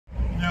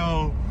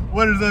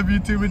What is up,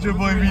 YouTube? It's your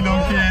boy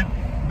Vlog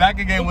Kid. Back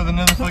again with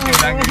another fucking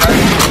banger.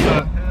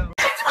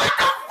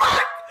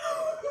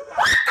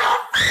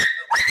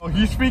 Oh,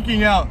 he's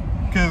freaking out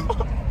because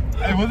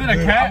was it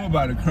a cat? I'm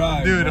about to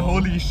cry, dude. bro.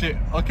 Holy shit.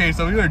 Okay,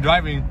 so we were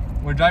driving.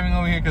 We're driving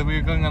over here because we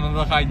were going on a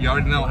little hike. You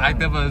already know.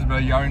 Active us, bro.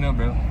 You already know,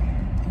 bro.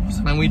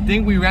 And we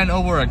think we ran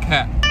over a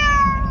cat.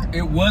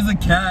 It was a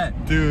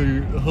cat,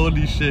 dude.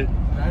 Holy shit.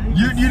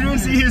 You didn't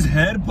see his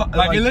head?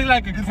 Like it looked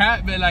like a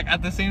cat, but like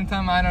at the same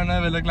time, I don't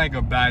know if it looked like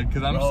a bag.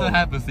 Because I'm still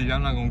half asleep.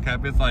 I'm not gonna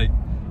cap. It's like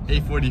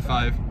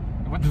 8:45.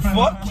 What the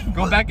fuck?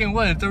 Go back and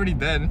what? It's already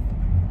dead.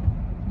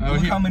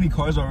 Look how many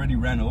cars already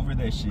ran over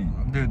that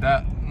shit. Dude,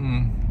 that.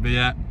 But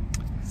yeah.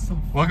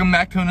 Welcome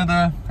back to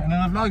another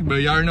vlog, bro.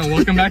 You already know.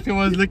 Welcome back to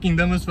us looking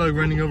dumb as fuck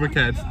running over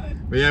cats.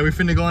 But yeah, we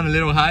finna go on a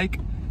little hike,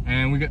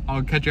 and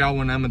I'll catch you out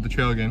when I'm at the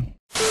trail again.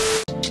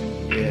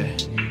 Yeah,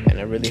 and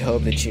I really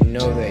hope that you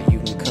know that you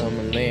can come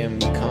and lay and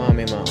be calm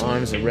in my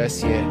arms and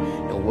rest. Yeah,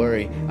 don't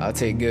worry, I'll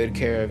take good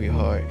care of your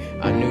heart.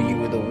 I knew you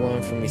were the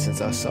one for me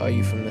since I saw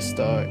you from the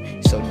start.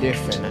 So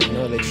different, I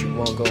know that you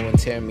won't go and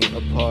tear me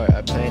apart.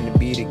 I plan to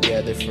be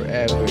together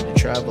forever, to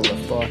travel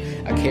afar.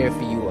 I care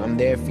for you, I'm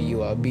there for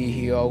you, I'll be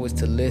here always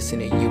to listen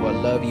to you. I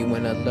love you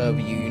when I love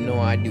you, you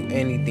know I'd do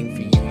anything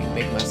for you. You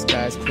make my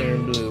skies clear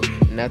and blue,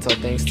 and that's all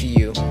thanks to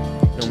you.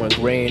 No more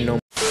gray and no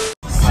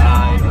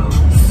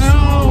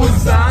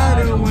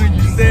suicidal when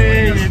you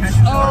say it's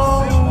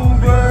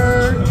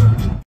over.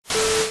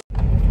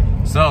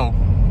 So,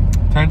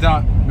 turns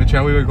out the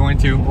trail we were going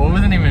to, well, it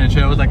wasn't even a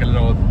trail, it was like a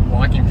little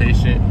walking place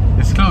shit.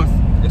 It's closed.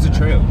 It's a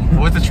trail.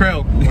 Oh, it's a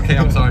trail. Okay,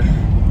 I'm sorry.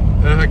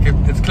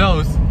 It's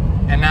closed,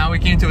 and now we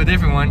came to a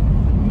different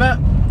one. But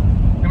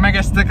we might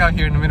get stuck out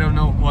here in the middle of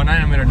nowhere. Well, not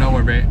in the middle of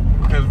nowhere, but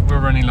because we're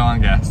running low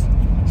on gas.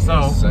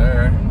 So, yes,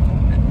 sir.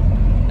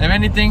 If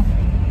anything,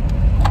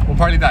 we'll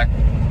probably die.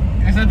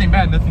 It's nothing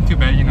bad, nothing too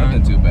bad, you know.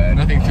 Nothing too bad.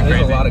 Nothing too crazy.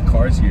 There's a lot of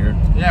cars here.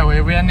 Yeah,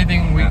 if we had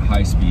anything, we at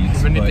high speeds.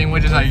 If anything, we're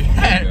just like,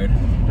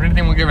 if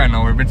anything, we'll get ran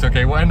over, but it's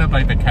okay. We'll end up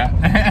like the cat.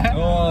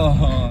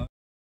 Oh.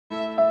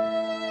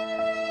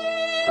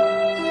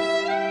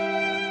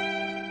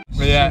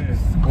 But yeah,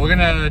 we're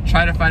gonna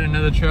try to find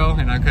another trail,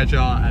 and I'll catch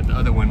y'all at the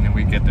other one when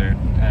we get there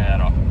at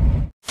all.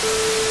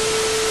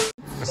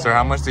 Sir,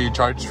 how much do you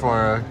charge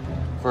for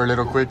a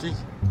little quickie?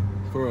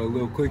 For a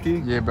little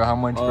quickie? Yeah, but how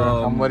much?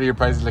 What are your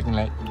prices looking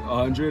like?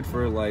 100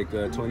 for like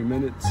 20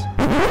 minutes.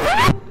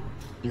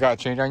 You got a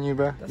change on you,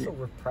 bro? That's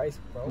overpriced,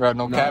 bro. Bro,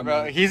 no cap,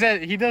 bro. He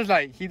said he does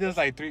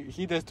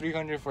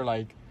 300 for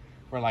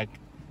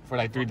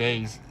 3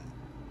 days.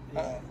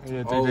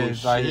 Yeah, 3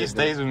 days. Like, he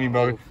stays with me,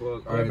 bro.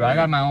 Oh, Right, bro. I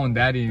got my own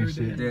daddy and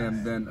shit.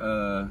 Damn, then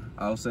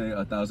I'll say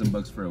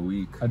 $1,000 for a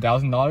week.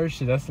 $1,000?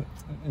 Shit,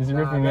 is he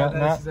ripping that?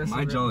 That's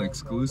my jaw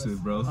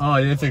exclusive, bro. Oh,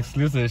 yeah, it's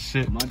exclusive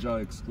shit. My jaw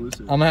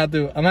exclusive. I'm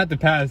gonna have to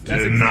pass.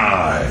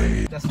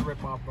 Denied. That's a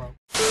rip off, bro.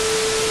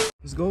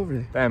 Let's go over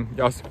there. Damn,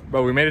 y'all,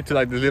 bro, we made it to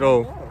like this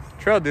little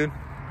trail, dude.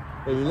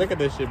 Hey, look at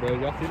this shit, bro.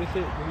 Y'all see this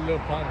shit? This little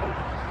pond.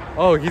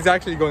 Oh, he's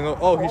actually going.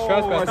 Oh, he's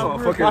trespassing. I saw a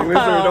fucking lizard.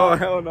 Oh,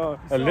 hell no.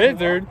 A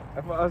lizard?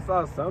 I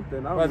saw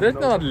something. Bro, there's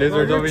not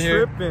lizards over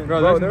here.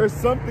 Bro, there's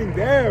something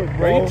there, bro.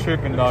 Bro, you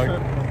tripping, dog.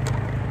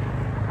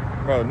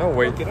 Bro, no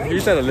way.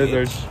 He said a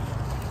lizard.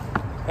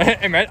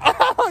 Hey, man.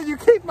 Oh, you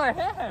kicked my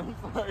hand.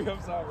 Sorry,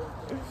 I'm sorry.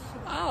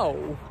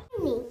 Ow.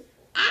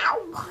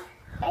 Ow.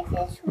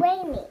 It's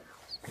raining.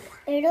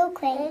 Little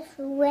Quay, it's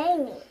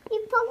raining.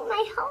 You broke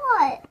my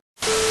heart.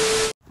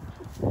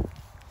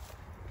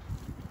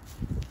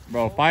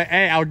 Bro,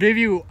 hey, I'll give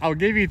you,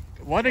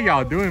 what are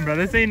y'all doing, bro?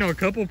 This ain't no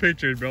couple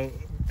pictures, bro.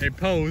 Hey,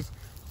 pose.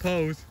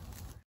 This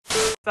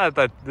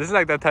is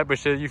like that type of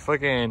shit you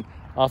fucking,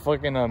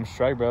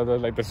 Shrek, bro.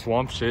 That's like the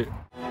swamp shit.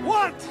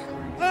 What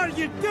are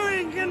you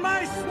doing in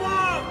my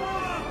swamp?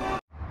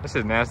 That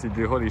shit's nasty,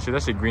 dude. Holy shit,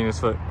 that shit green as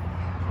fuck.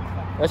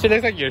 That shit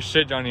looks like your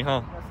shit, Johnny,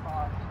 huh?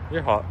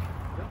 You're hot.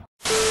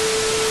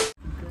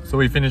 So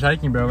we finished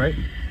hiking, bro, right?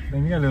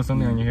 Man, you got a little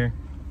something on your hair.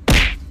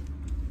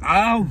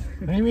 Ow! I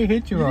didn't even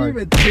hit you hard. You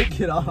didn't even take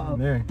it off.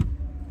 There.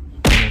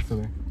 Yeah, still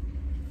there.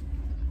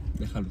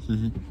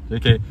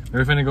 Okay,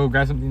 we're finna go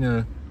grab something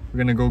to, we're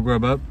gonna go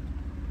grub up.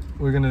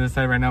 We're gonna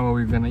decide right now what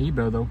we're gonna eat,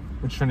 bro, though.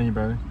 What you trying to eat,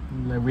 bro?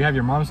 Like, we have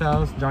your mom's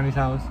house, Johnny's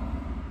house.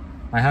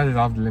 My house is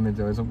off the limits,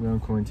 though. We're on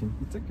quarantine.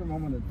 You took your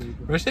mom on a date,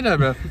 bro. Bro, shut up,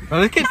 bro. Bro,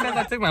 this kid says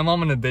I took my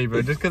mom on a date,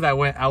 bro, just because I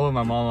went out with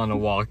my mom on a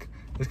walk.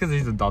 Just because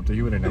he's adopted,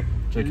 he wouldn't know.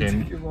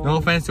 JK. No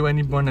offense to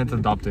anyone that's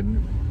adopted.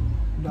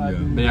 Nah,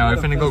 But yeah,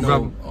 we're finna go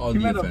grab. All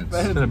the offense.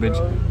 Shut up, bitch.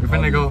 We're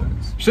finna go.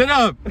 Shut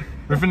up!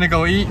 We're finna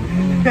go eat.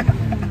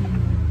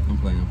 I'm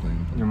playing.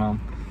 Your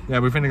mom. Yeah,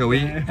 we're finna go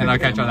eat, and I'll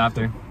catch y'all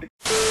after.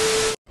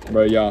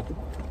 Bro, y'all.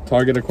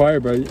 Target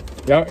acquired, bro.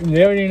 Y'all,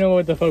 they already know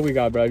what the fuck we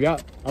got, bro. Y'all,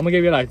 I'm gonna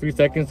give you like 3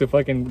 seconds to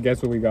fucking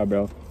guess what we got,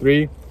 bro.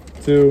 3,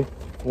 2,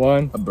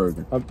 1. A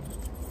burger.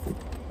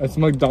 It's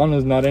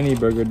McDonald's, not any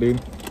burger,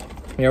 dude.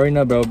 You already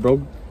know, bro.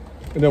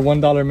 The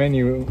 $1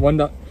 menu.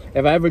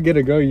 If I ever get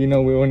a girl, you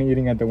know we're only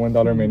eating at the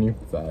 $1 menu.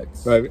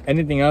 Facts. But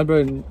anything else,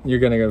 bro, you're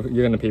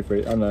gonna pay for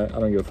it. I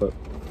don't give a fuck.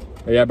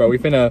 But yeah, bro, we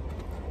finna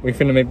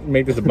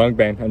make this a bunk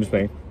band. I'm just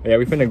playing. But yeah,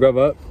 we finna grub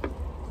up.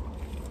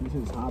 This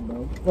is hot,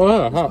 bro.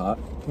 Oh, It's hot. hot.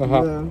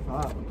 Hot. Yeah,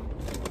 hot.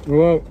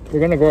 Well, we're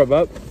gonna grow it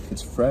up,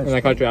 It's fresh. and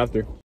I caught you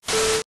after.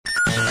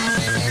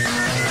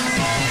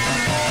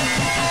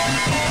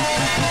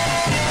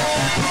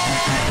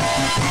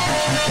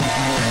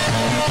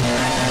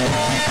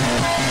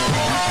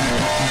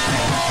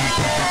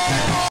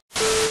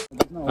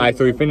 Alright,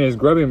 so we finished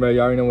grubbing, bro. You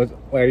already know what's.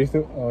 Wait, are you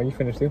still? Oh, you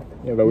finished too?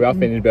 Yeah, but we all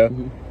finished, bro.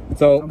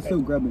 So, I'm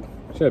still grabbing.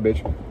 shut up,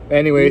 bitch.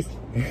 Anyways,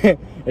 if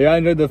y'all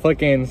enjoyed the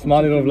fucking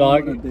small little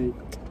vlog,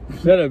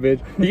 shut up, bitch.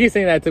 You keep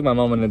saying that I took my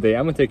mom on a date.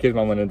 I'm gonna take his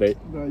mom on a date.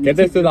 Bro, you Get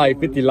this took to your like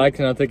mom on a 50 likes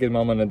and I'll take his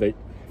mom on a date.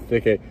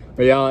 Okay.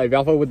 But y'all, if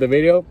y'all fuck with the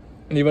video,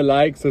 leave a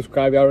like,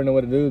 subscribe. Y'all already know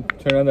what to do.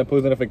 Turn on the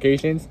post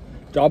notifications.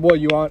 Drop what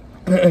you want.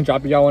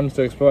 Drop if y'all want us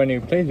to explore any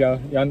place, y'all.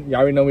 Y'all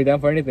already know we down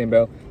for anything,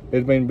 bro.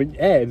 It's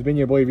been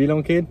your boy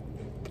Vlone Kid.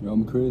 Yo,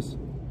 I'm Chris.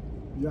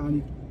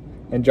 Johnny.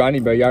 And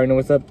Johnny, bro. Y'all already know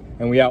what's up.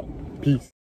 And we out. Peace.